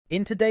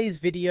In today's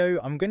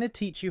video, I'm going to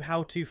teach you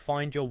how to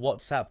find your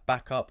WhatsApp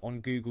backup on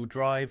Google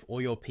Drive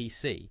or your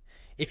PC.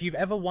 If you've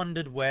ever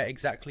wondered where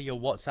exactly your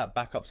WhatsApp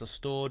backups are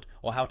stored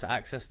or how to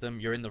access them,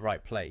 you're in the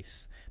right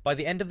place. By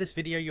the end of this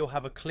video, you'll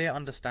have a clear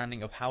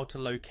understanding of how to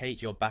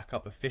locate your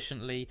backup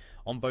efficiently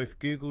on both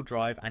Google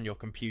Drive and your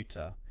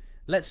computer.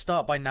 Let's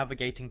start by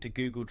navigating to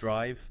Google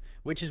Drive,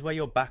 which is where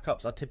your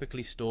backups are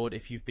typically stored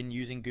if you've been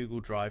using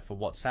Google Drive for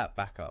WhatsApp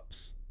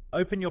backups.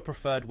 Open your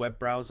preferred web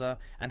browser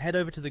and head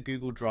over to the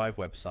Google Drive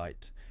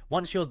website.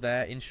 Once you're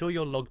there, ensure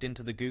you're logged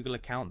into the Google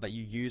account that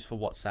you use for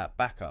WhatsApp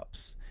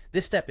backups.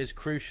 This step is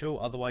crucial,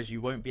 otherwise you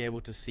won't be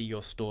able to see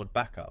your stored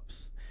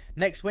backups.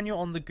 Next, when you're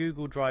on the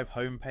Google Drive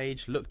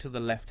homepage, look to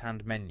the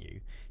left-hand menu.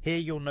 Here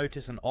you'll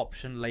notice an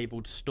option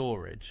labeled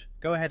Storage.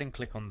 Go ahead and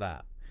click on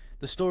that.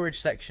 The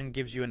storage section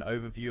gives you an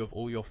overview of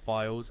all your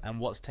files and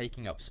what's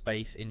taking up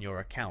space in your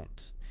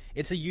account.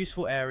 It's a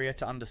useful area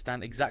to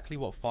understand exactly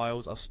what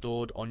files are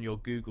stored on your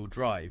Google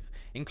Drive,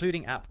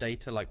 including app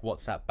data like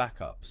WhatsApp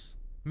backups.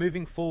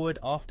 Moving forward,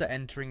 after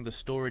entering the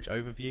storage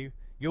overview,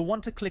 you'll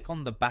want to click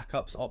on the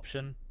Backups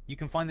option. You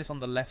can find this on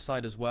the left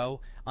side as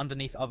well,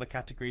 underneath other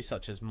categories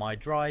such as My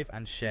Drive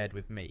and Shared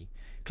with Me.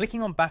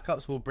 Clicking on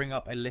Backups will bring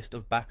up a list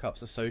of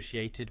backups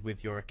associated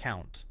with your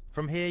account.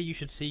 From here you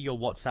should see your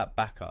WhatsApp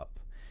backup.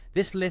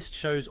 This list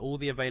shows all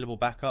the available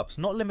backups,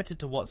 not limited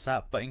to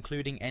WhatsApp, but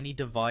including any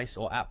device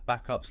or app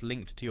backups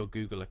linked to your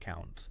Google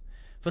account.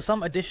 For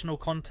some additional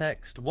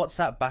context,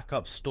 WhatsApp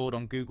backups stored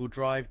on Google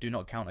Drive do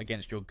not count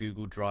against your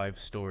Google Drive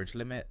storage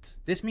limit.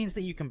 This means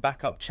that you can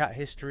back up chat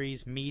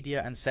histories,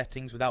 media, and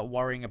settings without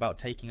worrying about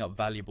taking up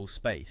valuable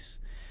space.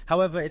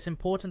 However, it's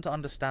important to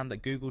understand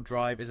that Google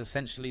Drive is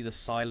essentially the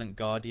silent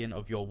guardian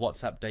of your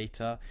WhatsApp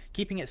data,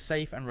 keeping it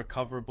safe and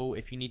recoverable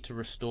if you need to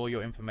restore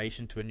your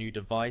information to a new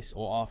device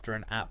or after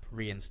an app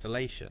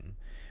reinstallation.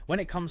 When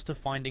it comes to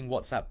finding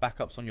WhatsApp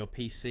backups on your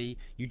PC,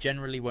 you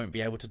generally won't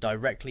be able to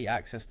directly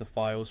access the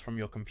files from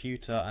your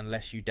computer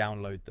unless you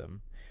download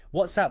them.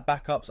 WhatsApp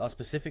backups are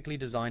specifically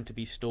designed to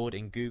be stored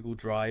in Google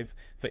Drive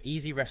for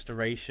easy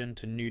restoration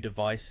to new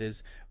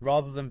devices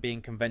rather than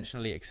being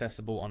conventionally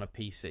accessible on a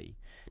PC.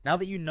 Now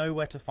that you know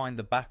where to find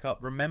the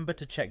backup, remember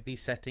to check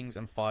these settings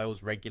and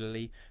files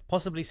regularly,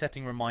 possibly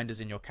setting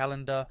reminders in your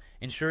calendar,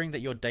 ensuring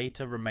that your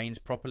data remains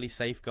properly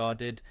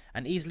safeguarded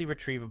and easily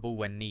retrievable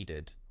when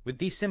needed. With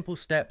these simple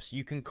steps,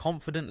 you can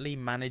confidently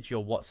manage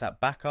your WhatsApp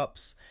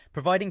backups,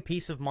 providing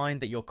peace of mind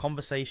that your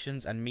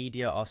conversations and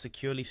media are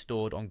securely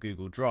stored on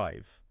Google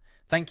Drive.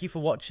 Thank you for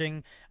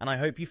watching, and I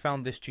hope you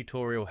found this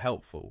tutorial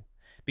helpful.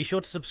 Be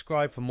sure to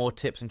subscribe for more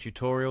tips and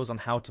tutorials on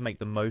how to make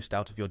the most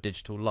out of your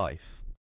digital life.